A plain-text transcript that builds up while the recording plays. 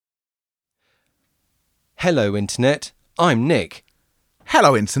Hello, Internet. I'm Nick.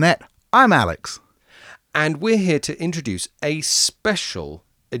 Hello, Internet. I'm Alex. And we're here to introduce a special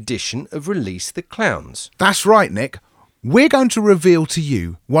edition of Release the Clowns. That's right, Nick. We're going to reveal to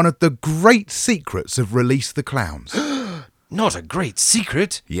you one of the great secrets of Release the Clowns. Not a great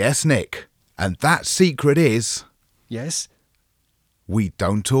secret. Yes, Nick. And that secret is... Yes? We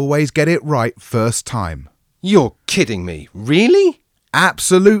don't always get it right first time. You're kidding me. Really?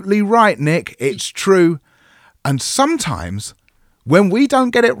 Absolutely right, Nick. It's true. And sometimes, when we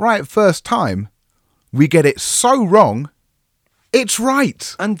don't get it right first time, we get it so wrong, it's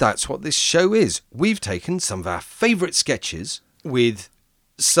right. And that's what this show is. We've taken some of our favourite sketches with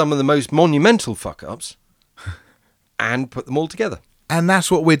some of the most monumental fuck-ups and put them all together. And that's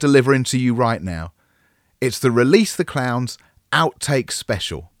what we're delivering to you right now. It's the Release the Clowns Outtake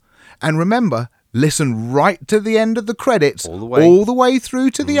Special. And remember, listen right to the end of the credits, all the way through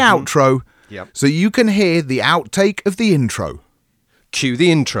to the outro, so you can hear the outtake of the intro. Cue the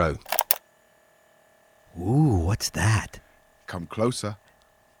intro. Ooh, what's that? Come closer.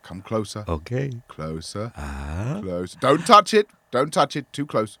 Come closer. Okay. Closer. Closer. Don't touch it. Don't touch it. Too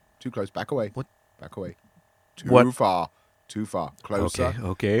close. Too close. Back away. What? Back away. Too far. Too far. Closer.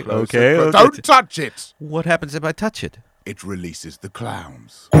 Okay. Closer. Don't touch it. What happens if I touch it? It releases the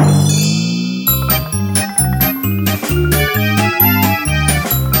clowns.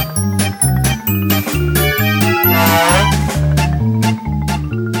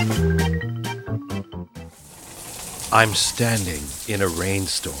 I'm standing in a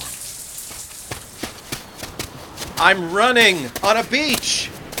rainstorm. I'm running on a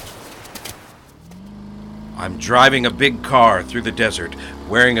beach. I'm driving a big car through the desert,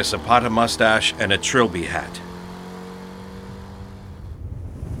 wearing a Zapata mustache and a trilby hat.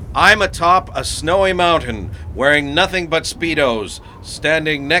 I'm atop a snowy mountain, wearing nothing but Speedos,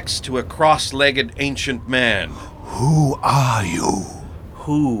 standing next to a cross-legged ancient man. Who are you?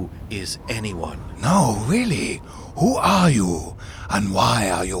 Who is anyone? No, really. Who are you? And why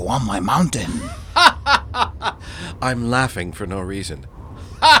are you on my mountain? I'm laughing for no reason.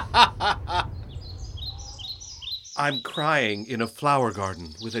 I'm crying in a flower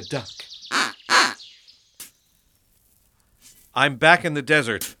garden with a duck. I'm back in the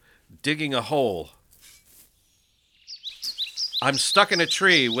desert, digging a hole. I'm stuck in a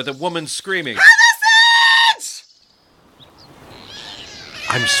tree with a woman screaming.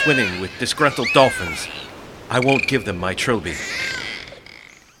 I'm swimming with disgruntled dolphins. I won't give them my trilby.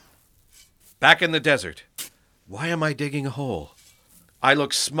 Back in the desert. Why am I digging a hole? I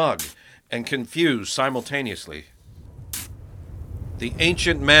look smug and confused simultaneously. The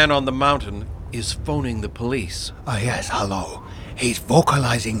ancient man on the mountain is phoning the police. Oh, yes, hello. He's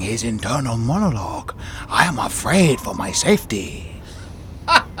vocalizing his internal monologue. I am afraid for my safety.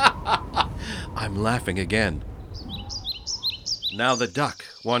 I'm laughing again. Now the duck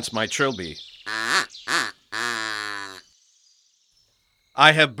wants my trilby.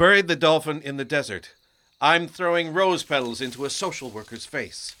 I have buried the dolphin in the desert. I'm throwing rose petals into a social worker's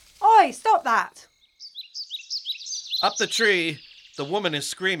face. Oi, stop that! Up the tree, the woman is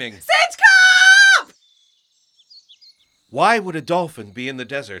screaming. Sitka! Why would a dolphin be in the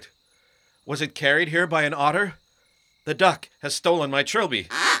desert? Was it carried here by an otter? The duck has stolen my trilby.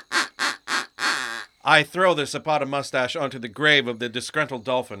 I throw the Zapata mustache onto the grave of the disgruntled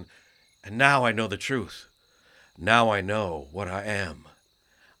dolphin, and now I know the truth. Now I know what I am.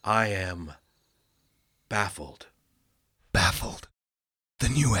 I am baffled. Baffled. The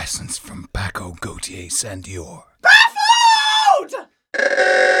new essence from Paco Gautier Sandior. Baffled!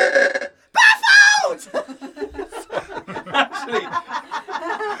 Baffled! Actually,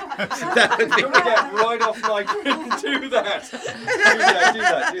 that would be... Get right off my grid. Do that.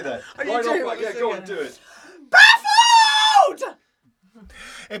 Do that. Right off my... Yeah, go on, do it. Baffled!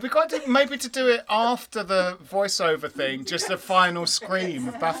 It'd be quite maybe to do it after the voiceover thing, just the final scream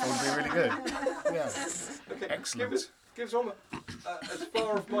of baffled would be really good. Yeah. Okay, Excellent. Give us one as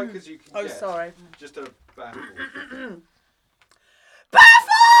far off mic as you can get. Oh, sorry. Just a baffle.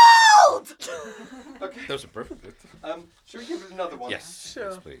 Baffled! Okay. Those are perfect. Should we give it another one? Yes,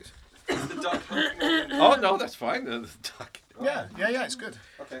 Sure. yes, please. The duck. Oh, no, that's fine. The duck. Yeah, it's good.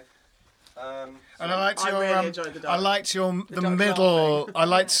 Okay. And I liked I your, really enjoyed the duck. I liked your the duck middle. I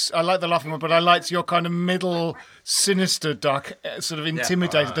liked the laughing one, but I liked your kind of middle sinister duck, sort of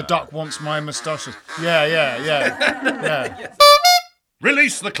intimidated. The duck wants my moustaches. Yeah.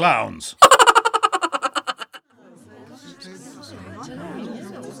 Release the clowns.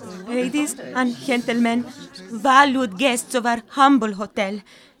 Ladies and gentlemen, valued guests of our humble hotel,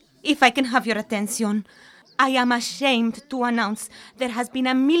 if I can have your attention, I am ashamed to announce there has been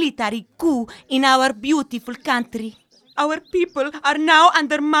a military coup in our beautiful country. Our people are now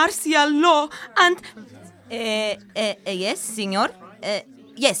under martial law and... yes, senor?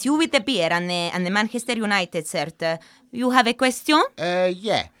 Yes, you with the beer and the Manchester United shirt. You have a question?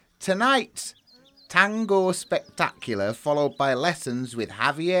 Yeah. Tonight's Tango Spectacular, followed by lessons with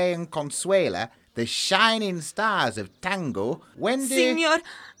Javier and Consuela, the shining stars of tango. When do... Senor,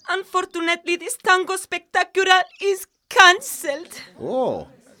 unfortunately, this Tango Spectacular is cancelled. Oh,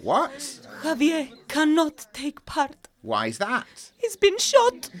 what? Javier cannot take part. Why's that? He's been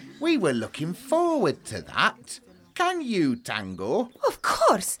shot. We were looking forward to that. Can you tango? Of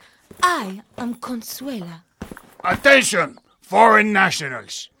course. I am Consuela. Attention, foreign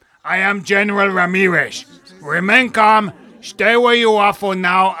nationals. I am General Ramirez. Remain calm, stay where you are for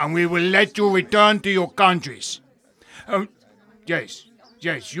now, and we will let you return to your countries. Yes,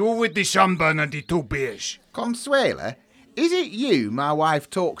 you with the sunburn and the 2 beers. Consuela, is it you my wife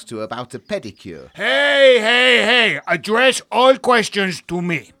talks to about a pedicure? Hey, address all questions to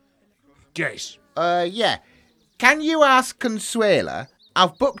me. Yes. Yeah. Can you ask Consuela?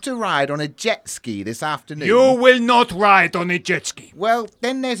 I've booked a ride on a jet ski this afternoon. You will not ride on a jet ski. Well,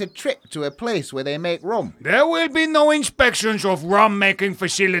 then there's a trip to a place where they make rum. There will be no inspections of rum-making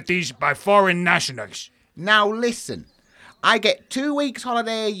facilities by foreign nationals. Now listen, I get 2 weeks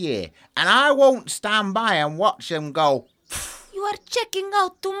holiday a year, and I won't stand by and watch them go... You are checking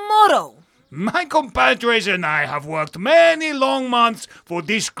out tomorrow. My compadres and I have worked many long months for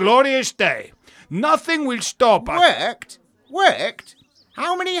this glorious day. Nothing will stop us. Worked?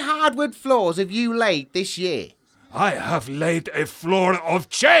 How many hardwood floors have you laid this year? I have laid a floor of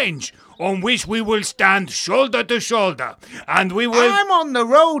change on which we will stand shoulder to shoulder, and we will... I'm on the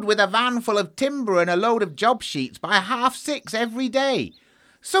road with a van full of timber and a load of job sheets by 6:30 every day.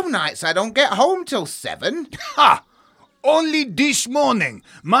 Some nights I don't get home till 7. Ha! Only this morning,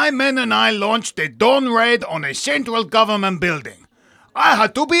 my men and I launched a dawn raid on a central government building. I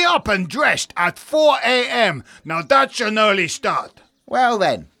had to be up and dressed at 4 a.m. Now that's an early start. Well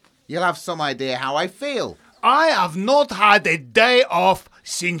then, you'll have some idea how I feel. I have not had a day off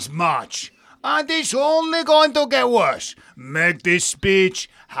since March, and it's only going to get worse. Make this speech,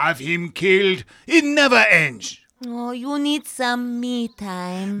 have him killed, it never ends. Oh, you need some me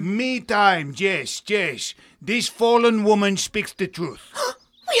time. Me time, yes. This fallen woman speaks the truth.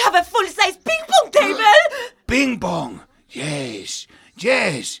 We have a full-size ping-pong table! Ping pong, yes.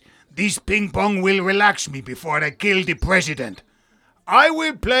 This ping pong will relax me before I kill the president. I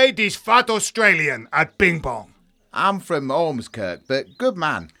will play this fat Australian at ping pong. I'm from Ormskirk, but good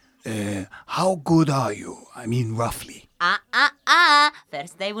man. How good are you? I mean, roughly.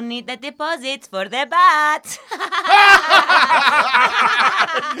 First they will need the deposits for the bat.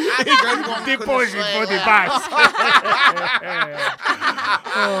 Deposit for the bat.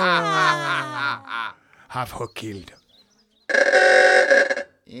 Have her killed.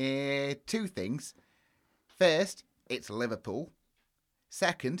 2 things. First, it's Liverpool.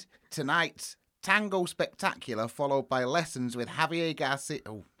 Second, tonight's Tango Spectacular, followed by lessons with Javier Garcia.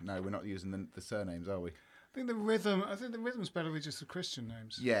 Oh, no, we're not using the surnames, are we? I think the rhythm's better with just the Christian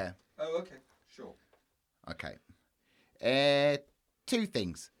names. Yeah. Oh, okay. Sure. Okay. 2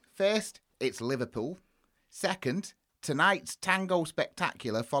 things. First, it's Liverpool. Second, tonight's Tango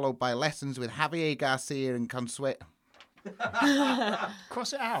Spectacular, followed by lessons with Javier Garcia and Consuela.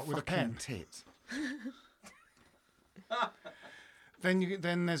 Cross it out with a pen. Tit.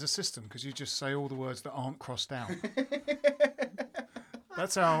 Then there's a system, because you just say all the words that aren't crossed out.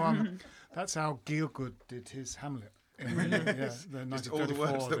 That's how Gielgud did his Hamlet. Just all the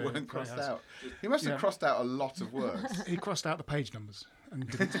words that weren't crossed out. He must have crossed out a lot of words. He crossed out the page numbers and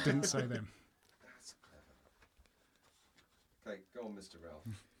didn't say them. That's clever. Okay, go on, Mr. Ralph.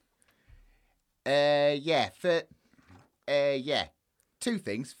 Yeah. 2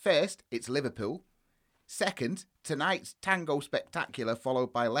 things. First, it's Liverpool. Second, tonight's Tango Spectacular,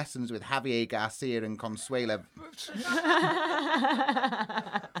 followed by lessons with Javier Garcia and Consuela.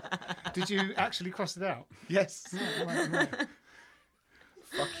 Did you actually cross it out? Yes. Right.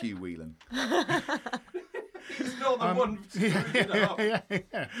 Fuck you, Whelan. He's not the one screwing it up. Yeah.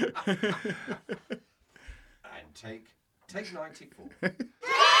 And take 94.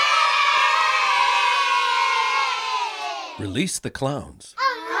 Release the clowns.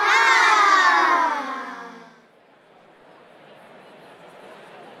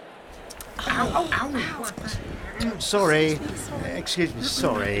 Sorry. Excuse me,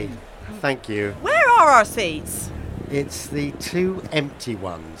 sorry. Thank you. Where are our seats? It's the 2 empty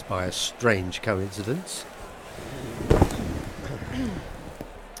ones by a strange coincidence.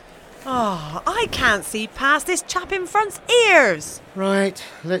 Oh, I can't see past this chap in front's ears. Right,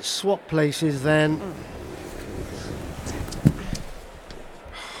 let's swap places then.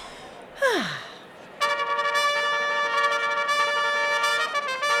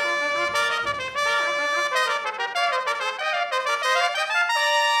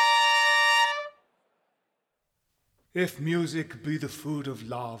 If music be the food of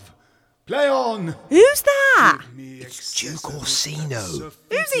love, play on! Who's that? It's Duke Orsino.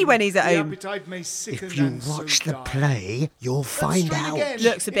 Who's he when he's at home? If you watch the play, you'll find out.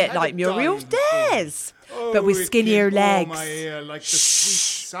 Looks a bit like Muriel Dares, but with skinnier legs.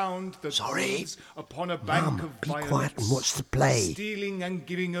 Sorry. Mum, be quiet and watch the play. Stealing and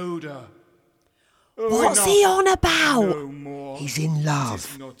giving odour. What's he on about? He's in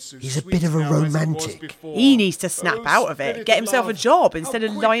love. He's a bit of a romantic. He needs to snap out of it, get himself a job instead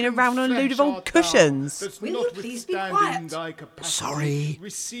of lying around on a load of old cushions. Will you please be quiet? Sorry.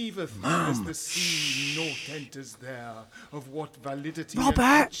 Mum.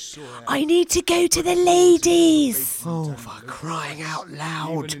 Robert, I need to go to the ladies. Oh, for crying out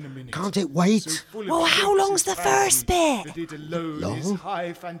loud. Can't it wait? Well, how long's the first bit? Long?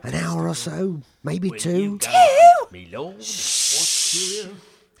 An hour or so? Maybe 2? 2? Shh.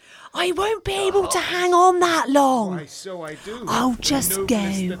 I won't be able to hang on that long. I'll just go.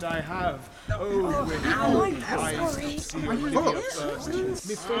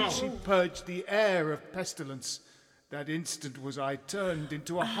 Methought she purged the air of pestilence. That instant was I turned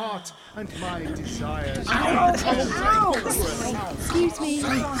into a heart, and my desires. Excuse me,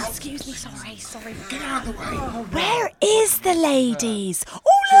 sorry. Get out of the way. Where is the ladies? Oh,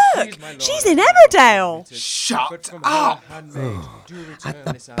 look, she's in Emmerdale. Shut up! At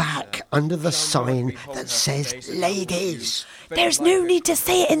the back, under the sign that says ladies. There's no need to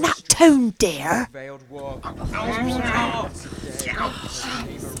say it in that tone, dear.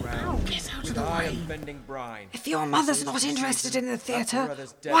 If your mother's not interested in the theatre,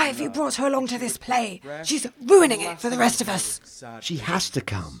 why have you brought her along to this play? She's ruining it for the rest of us. She has to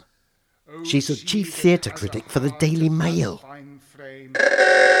come. She's a chief theatre critic for the Daily Mail.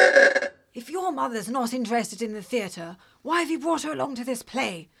 If your mother's not interested in the theatre, why have you brought her along to this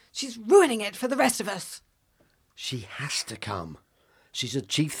play? She's ruining it for the rest of us. She has to come. She's a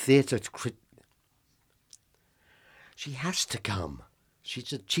chief theatre critic. She has to come.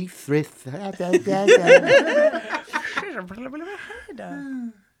 She's a chief thrift.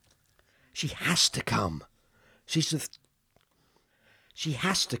 She has to come. She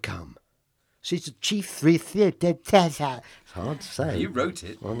has to come. She's a chief thrift. It's hard to say. You wrote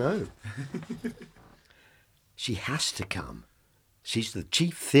it. I know. She has to come. She's the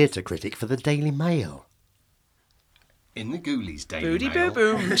chief theatre critic for the Daily Mail. In the Ghoulies Daily Booty Mail.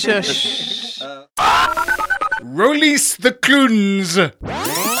 boo boom. Shush. Release the cloons!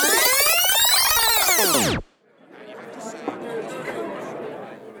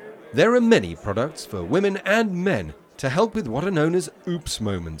 There are many products for women and men to help with what are known as oops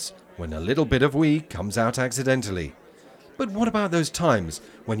moments, when a little bit of wee comes out accidentally. But what about those times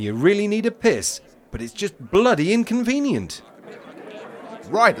when you really need a piss, but it's just bloody inconvenient?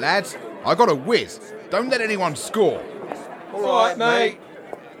 Right, lads, I got a whiz. Don't let anyone score. All right, mate.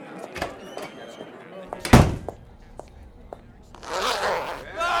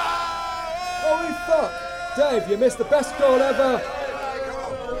 Holy fuck! Dave, you missed the best goal ever!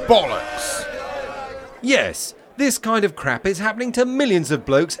 Bollocks! Yes, this kind of crap is happening to millions of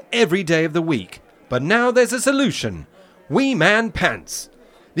blokes every day of the week. But now there's a solution. Wee Man Pants.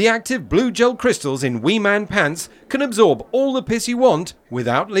 The active blue gel crystals in Wee Man Pants can absorb all the piss you want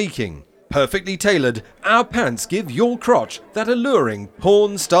without leaking. Perfectly tailored, our pants give your crotch that alluring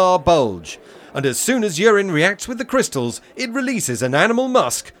porn star bulge. And as soon as urine reacts with the crystals, it releases an animal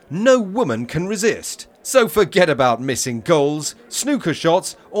musk no woman can resist. So forget about missing goals, snooker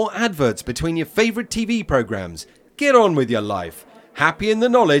shots, or adverts between your favourite TV programmes. Get on with your life. Happy in the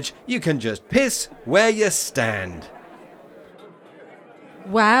knowledge you can just piss where you stand.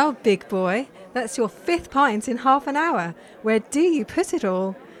 Wow, big boy. That's your 5th pint in half an hour. Where do you put it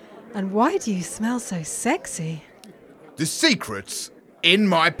all? And why do you smell so sexy? The secret's in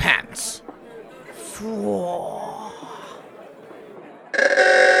my pants.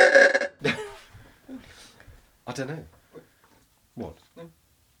 I don't know. What?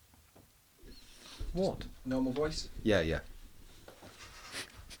 What? Normal voice? Yeah.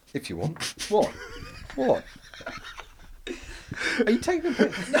 If you want. What? What? Are you taking a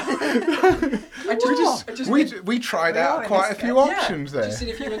piss? We tried out quite a few options there. Just see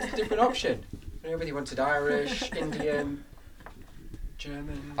if you wanted a different option. Whether you wanted Irish, Indian,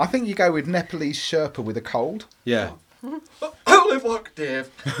 German. I think you go with Nepalese Sherpa with a cold. Yeah. Long live Wok, Dave.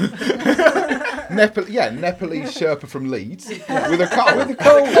 Nepalese Sherpa from Leeds with a cold.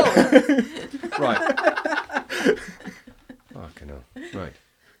 Right. Fucking hell. Right.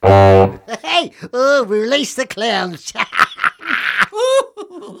 Hey, we release the clowns.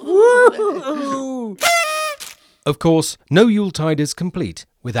 Of course, no Yuletide is complete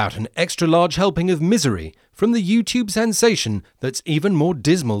without an extra large helping of Misery from the YouTube sensation that's even more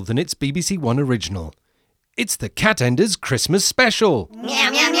dismal than its BBC One original. It's the Cat Enders Christmas Special. Meow,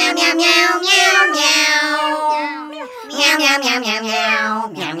 meow, meow, meow, meow, meow, meow. Meow, meow, meow, meow,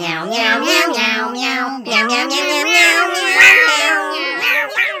 meow. Meow, meow, meow, meow, meow, meow. Meow, meow, meow, meow, meow, meow.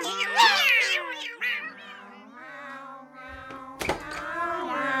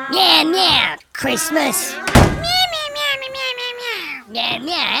 Meow, meow, Christmas. Meow, meow, meow, meow, meow, meow. Meow,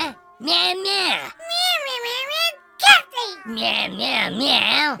 meow, meow, meow. Meow, meow, meow, meow, Kathy. Meow, meow,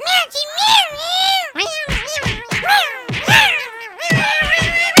 meow. Meowsy, meow, meow.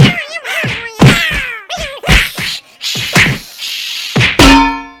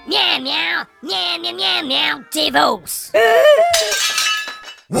 Meow, meow, meow, meow, meow, meow, devils. Meow,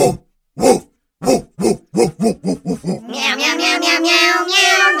 meow, meow, meow, meow,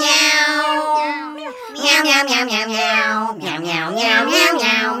 meow, meow. Meow, meow, meow, meow, meow. Meow, meow, meow, meow,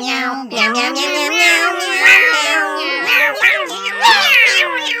 meow, meow. Meow, meow, meow, meow,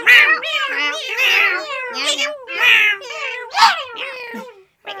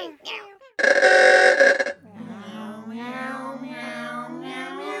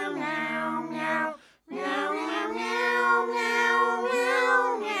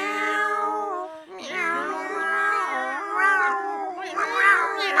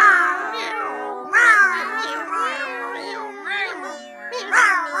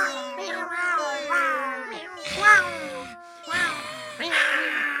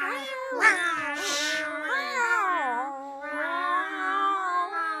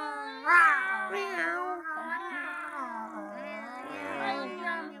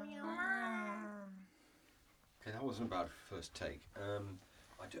 Okay, that wasn't a bad first take.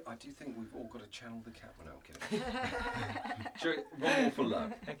 I do think we've all got to channel the cat when I'm kidding. Sure, one more for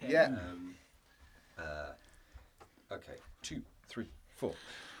love. Okay. Yeah. Okay, 2, 3, 4.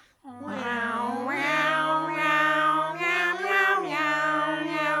 Meow, meow, meow, meow, meow, meow,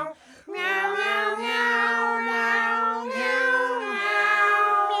 meow. Meow, meow, meow, meow,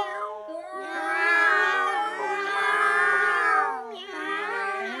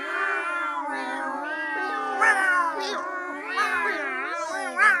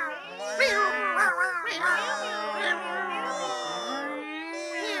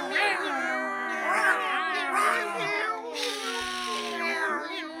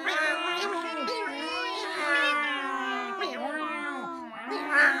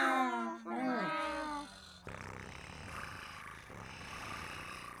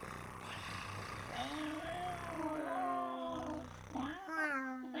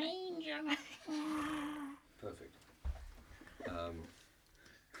 Perfect.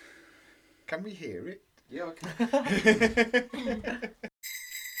 Can we hear it? Yeah, okay.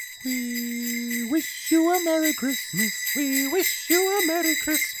 We wish you a Merry Christmas. We wish you a Merry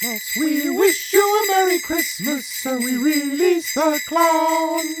Christmas. We wish you a Merry Christmas, so we release the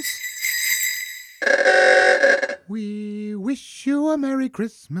clowns. We wish you a Merry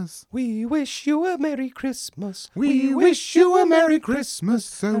Christmas. We wish you a Merry Christmas. We wish you a Merry Christmas,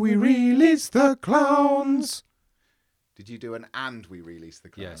 so we release the clowns. Did you do an "and we release the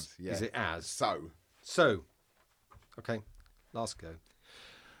clowns"? Yes. Is it as? So. Okay, last go.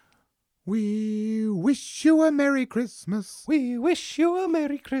 We wish you a Merry Christmas. We wish you a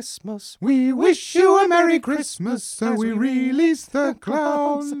Merry Christmas. We wish you a Merry Christmas, so we release the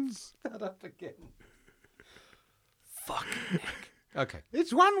clowns. That up again. Fucking heck. Okay.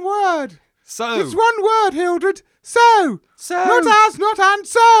 It's one word. So. It's one word, Hildred. So. So. Not as, not and,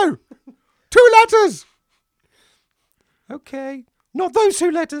 so. 2 letters. Okay. Not those 2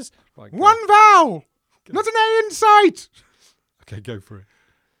 letters. Right, one vowel. Not an A in sight. Okay, go for it.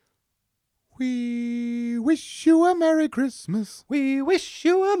 We wish you a Merry Christmas. We wish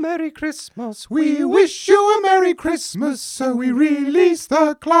you a Merry Christmas. We wish you a Merry Christmas, so we release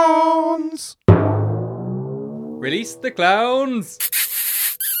the clowns. Release the clowns.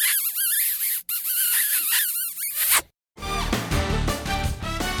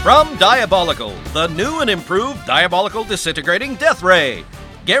 From Diabolical, the new and improved Diabolical Disintegrating Death Ray.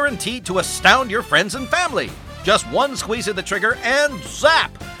 Guaranteed to astound your friends and family. Just one squeeze of the trigger and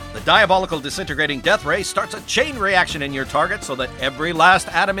zap! The diabolical disintegrating death ray starts a chain reaction in your target so that every last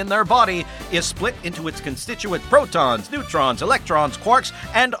atom in their body is split into its constituent protons, neutrons, electrons, quarks,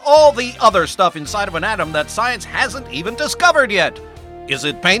 and all the other stuff inside of an atom that science hasn't even discovered yet. Is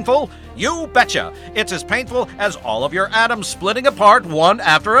it painful? You betcha! It's as painful as all of your atoms splitting apart one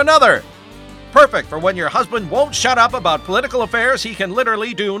after another. Perfect for when your husband won't shut up about political affairs he can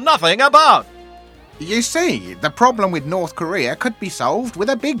literally do nothing about. You see, the problem with North Korea could be solved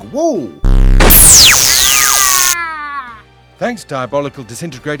with a big wall. Thanks, diabolical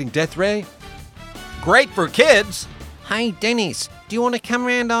disintegrating death ray. Great for kids. Hey, Dennis, do you want to come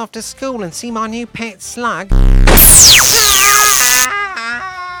round after school and see my new pet slug?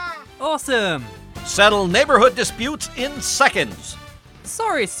 Awesome! Settle neighborhood disputes in seconds.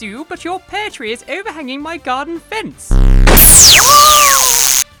 Sorry, Sue, but your pear tree is overhanging my garden fence.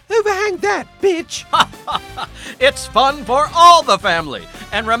 Overhang that, bitch! It's fun for all the family.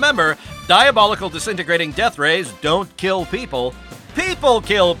 And remember, diabolical disintegrating death rays don't kill people. People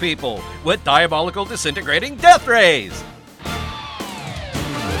kill people with diabolical disintegrating death rays.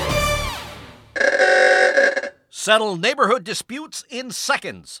 Settle neighborhood disputes in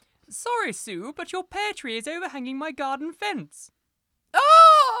seconds. Sorry, Sue, but your pear tree is overhanging my garden fence.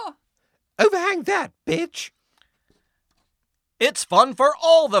 Ah! Overhang that, bitch! It's fun for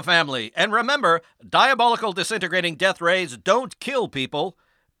all the family. And remember, diabolical disintegrating death rays don't kill people.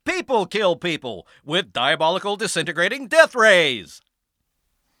 People kill people with diabolical disintegrating death rays.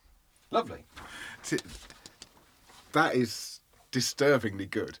 Lovely. That is disturbingly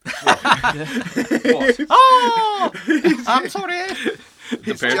good. Oh! I'm sorry.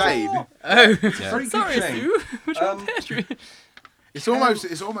 It's Jane. Oh, Very sorry, good, Jane. Sue, but your pear tree... It's almost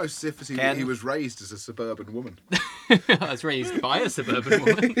as if he was raised as a suburban woman. I was raised by a suburban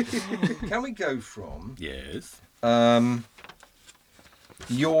woman. Can we go from Yes.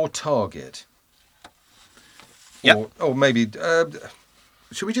 your target? Yep. Or maybe...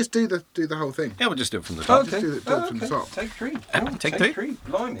 Should we just do the whole thing? Yeah, we'll just do it from the top. Just do it from the top. Take three. Take three.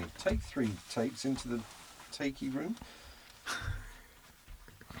 Blimey. Take 3 takes into the takey room.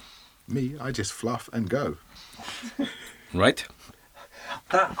 Me, I just fluff and go. Right.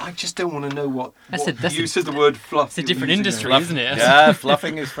 I just don't want to know what That's use of the word fluff. It's a different industry, isn't it? Yeah,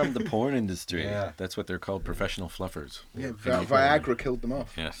 fluffing is from the porn industry. Yeah. That's what they're called, professional fluffers. Yeah, Viagra killed them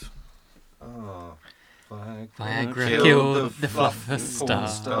off. Yes. Oh, Viagra killed the fluffer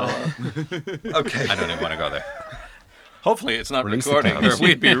star. Okay. I don't even want to go there. Hopefully it's not Release the recording, or clowns.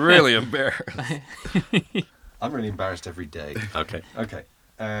 we'd be really embarrassed. I'm really embarrassed every day. Okay. Okay,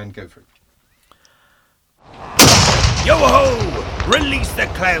 and go for it. Yo-ho! Release the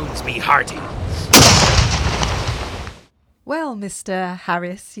clowns, me hearty! Well, Mr.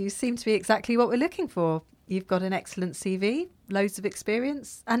 Harris, you seem to be exactly what we're looking for. You've got an excellent CV, loads of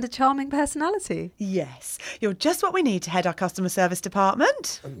experience, and a charming personality. Yes, you're just what we need to head our customer service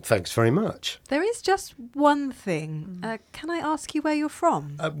department. Thanks very much. There is just one thing. Can I ask you where you're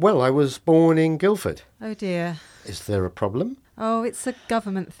from? Well, I was born in Guildford. Oh dear. Is there a problem? Oh, it's a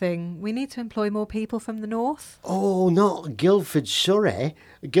government thing. We need to employ more people from the north. Oh, not Guildford, Surrey.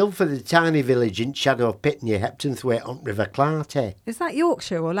 Guildford, a tiny village in Shadow of Pit near Heptonthwaite on River Clarty. Is that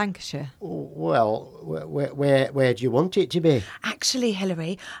Yorkshire or Lancashire? Well, where do you want it to be? Actually,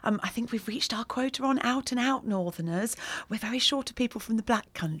 Hilary, I think we've reached our quota on out-and-out northerners. We're very short of people from the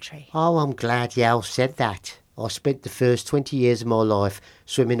Black Country. Oh, I'm glad you all said that. I spent the first 20 years of my life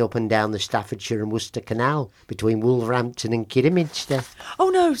swimming up and down the Staffordshire and Worcester Canal between Wolverhampton and Kidderminster. Oh,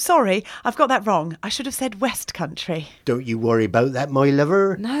 no, sorry. I've got that wrong. I should have said West Country. Don't you worry about that, my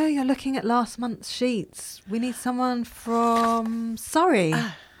lover. No, you're looking at last month's sheets. We need someone from Surrey.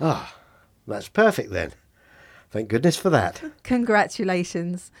 Ah, that's perfect then. Thank goodness for that.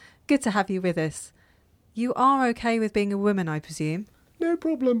 Congratulations. Good to have you with us. You are okay with being a woman, I presume? No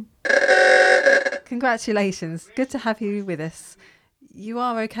problem. Congratulations. Good to have you with us. You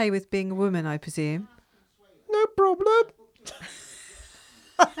are okay with being a woman, I presume? No problem.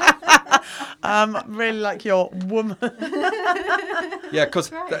 Really like your woman. Yeah,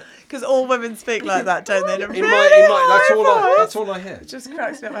 because all women speak like that, don't they? in my that's all I hear. It just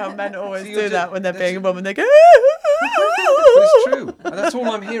cracks me up how men always So do that when they're being a woman. They go. But it's true. And that's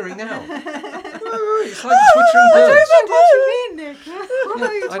all I'm hearing now. It's like twittering birds. I don't know what you mean, Nick. What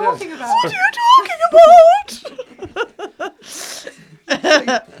are you I know. talking about? What are you talking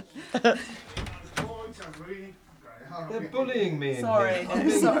about? They're bullying me. Sorry, I'm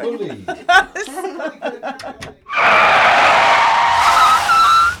being bullied.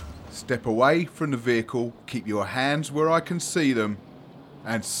 Step away from the vehicle, keep your hands where I can see them,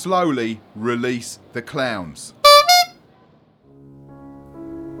 and slowly release the clowns.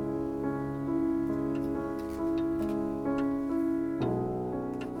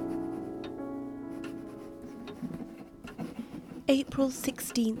 April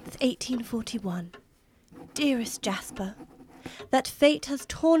 16th, 1841. Dearest Jasper, that fate has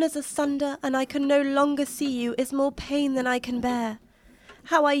torn us asunder and I can no longer see you is more pain than I can bear.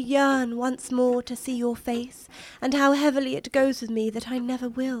 How I yearn once more to see your face, and how heavily it goes with me that I never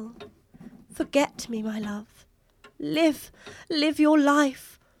will. Forget me, my love. Live your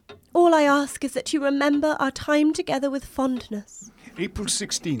life. All I ask is that you remember our time together with fondness. April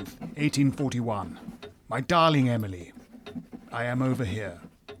 16th, 1841. My darling Emily, I am over here.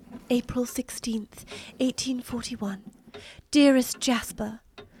 April 16th, 1841. Dearest Jasper,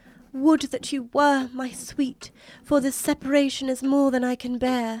 would that you were my sweet, for this separation is more than I can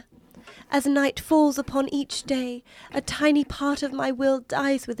bear. As night falls upon each day, a tiny part of my will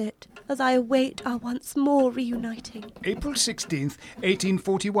dies with it, as I await our once more reuniting. April 16th,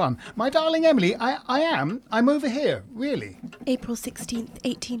 1841. My darling Emily, I'm over here, really. April 16th,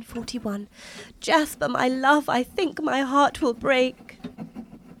 1841. Jasper, my love, I think my heart will break.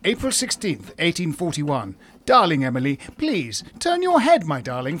 April 16th, 1841. Darling Emily, please, turn your head, my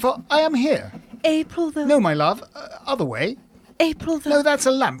darling, for I am here. April the... No, my love, other way. April the... No, that's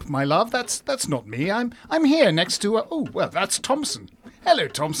a lamp, my love. That's not me. I'm here next to that's Thompson. Hello,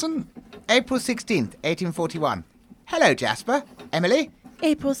 Thompson. April 16th, 1841. Hello, Jasper. Emily?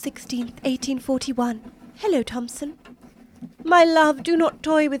 April 16th, 1841. Hello, Thompson. My love, do not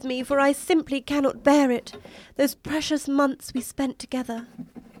toy with me, for I simply cannot bear it. Those precious months we spent together.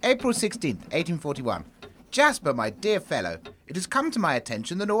 April 16th, 1841. Jasper, my dear fellow, it has come to my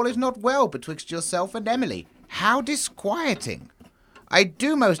attention that all is not well betwixt yourself and Emily. How disquieting. I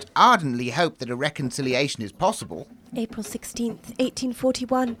do most ardently hope that a reconciliation is possible. April 16th,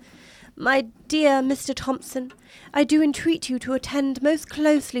 1841. My dear Mr. Thompson, I do entreat you to attend most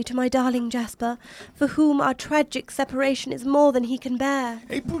closely to my darling Jasper, for whom our tragic separation is more than he can bear.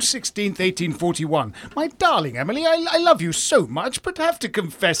 April 16th, 1841. My darling Emily, I love you so much, but have to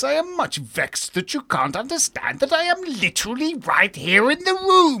confess I am much vexed that you can't understand that I am literally right here in the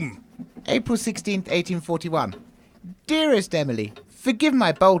room. April 16th, 1841. Dearest Emily, forgive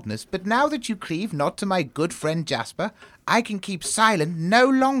my boldness, but now that you cleave not to my good friend Jasper, I can keep silent no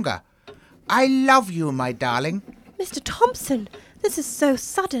longer. I love you, my darling. Mr. Thompson, this is so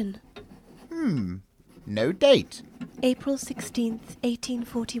sudden. No date. April 16th,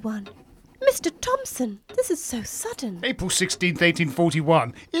 1841. Mr. Thompson, this is so sudden. April 16th,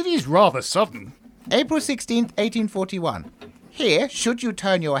 1841. It is rather sudden. April 16th, 1841. Here, should you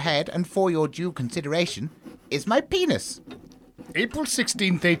turn your head and for your due consideration, is my penis. April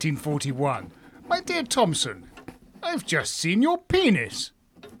 16th, 1841. My dear Thompson, I've just seen your penis.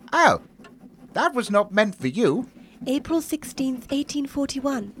 Oh, that was not meant for you. April 16th,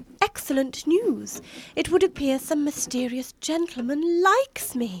 1841. Excellent news. It would appear some mysterious gentleman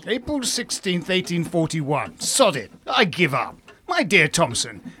likes me. April 16th, 1841. Sod it. I give up. My dear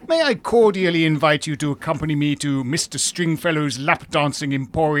Thompson, may I cordially invite you to accompany me to Mr. Stringfellow's lap dancing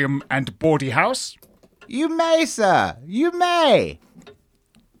emporium and bawdy house? You may, sir. You may.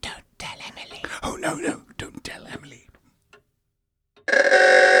 Don't tell Emily. Oh, no, don't tell Emily.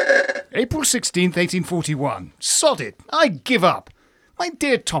 April 16th, 1841. Sod it. I give up. My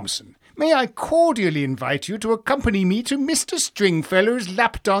dear Thompson, may I cordially invite you to accompany me to Mr. Stringfellow's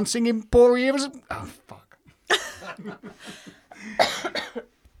lap dancing emporium... Oh, fuck.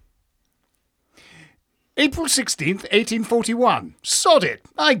 April 16th, 1841. Sod it.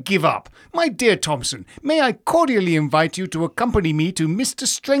 I give up. My dear Thompson, may I cordially invite you to accompany me to Mr.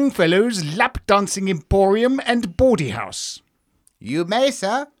 Stringfellow's lap dancing emporium and bawdy house? You may,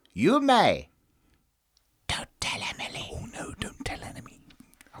 sir. You may. Don't tell Emily. Oh, no, don't tell enemy.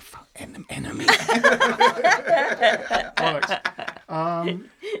 Oh, fuck. Enemy. Bollocks.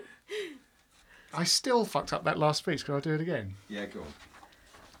 I still fucked up that last speech. Can I do it again? Yeah, go on.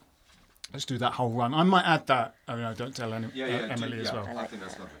 Let's do that whole run. I might add that. Oh, no, don't tell Emily as well. I think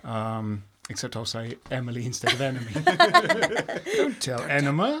that's lovely. Except I'll say Emily instead of enemy. Don't tell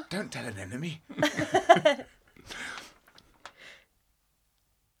enema. Don't tell an enemy.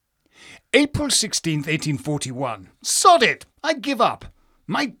 April 16th, 1841. Sod it! I give up.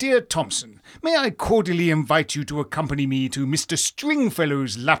 My dear Thompson, may I cordially invite you to accompany me to Mr.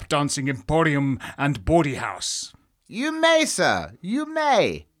 Stringfellow's lap dancing emporium and bawdy house? You may, sir. You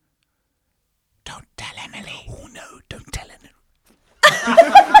may. Don't tell Emily. Oh, no, don't tell Emily.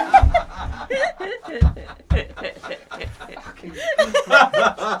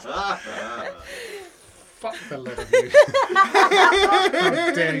 Fuck the lot of you.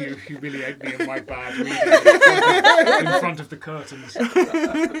 How dare you humiliate me in my bad reading in front of the curtains.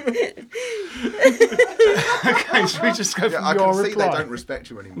 Okay, should we just go from your reply? I can see they don't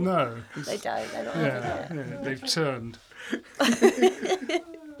respect you anymore. No. They don't. They're not. Yeah, they've turned.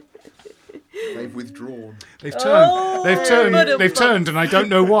 They've withdrawn. They've turned, and I don't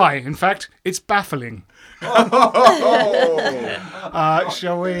know why. In fact, it's baffling.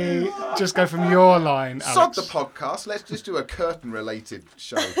 Shall we just go from your line, Alex? Sod the podcast. Let's just do a curtain-related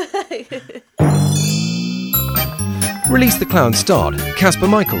show. Release the Clown starred Casper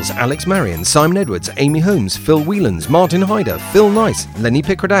Michaels, Alex Marion, Simon Edwards, Amy Holmes, Phil Whelans, Martin Hyder, Phil Nice, Lenny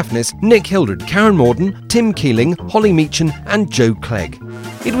Pickard-Daphnis, Nick Hildred, Karen Morden, Tim Keeling, Holly Meechan and Joe Clegg.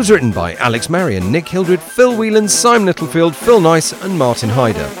 It was written by Alex Marion, Nick Hildred, Phil Whelans, Simon Littlefield, Phil Nice and Martin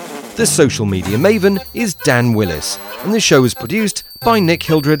Hyder. The social media maven is Dan Willis, and the show was produced by Nick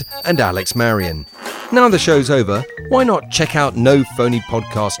Hildred and Alex Marion. Now the show's over, why not check out No Phony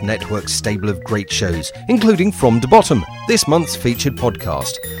Podcast Network's stable of great shows, including From the Bottom, this month's featured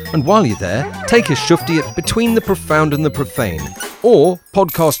podcast. And while you're there, take a shufti at Between the Profound and the Profane, or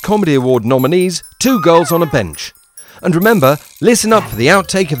Podcast Comedy Award nominees Two Girls on a Bench. And remember, listen up for the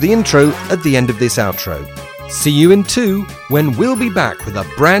outtake of the intro at the end of this outro. See you in 2, when we'll be back with a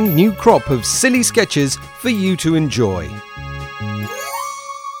brand new crop of silly sketches for you to enjoy.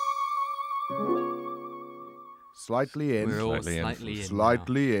 Slightly in. We're all slightly in.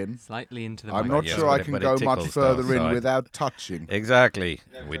 Slightly in. Slightly into the I'm microphone. not sure I can go much further in without touching. Exactly.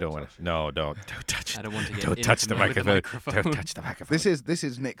 We don't want to. No, don't touch it. I don't want to get Don't touch the microphone. microphone. Don't touch the microphone. This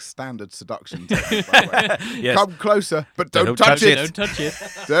is Nick's standard seduction technique, by the way. Yes. Come closer, but don't Don't touch touch it. Don't touch it.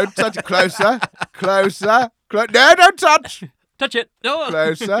 Don't touch it. Closer. No, don't touch. Touch it. No.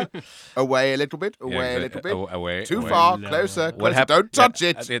 Closer. Away a little bit. Away a little bit. Too far. Closer. What Closer. Don't touch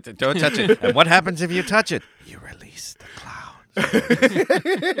it. Don't touch it. And what happens if you touch it? You release the clowns.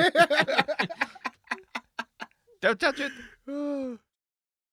 Don't touch it.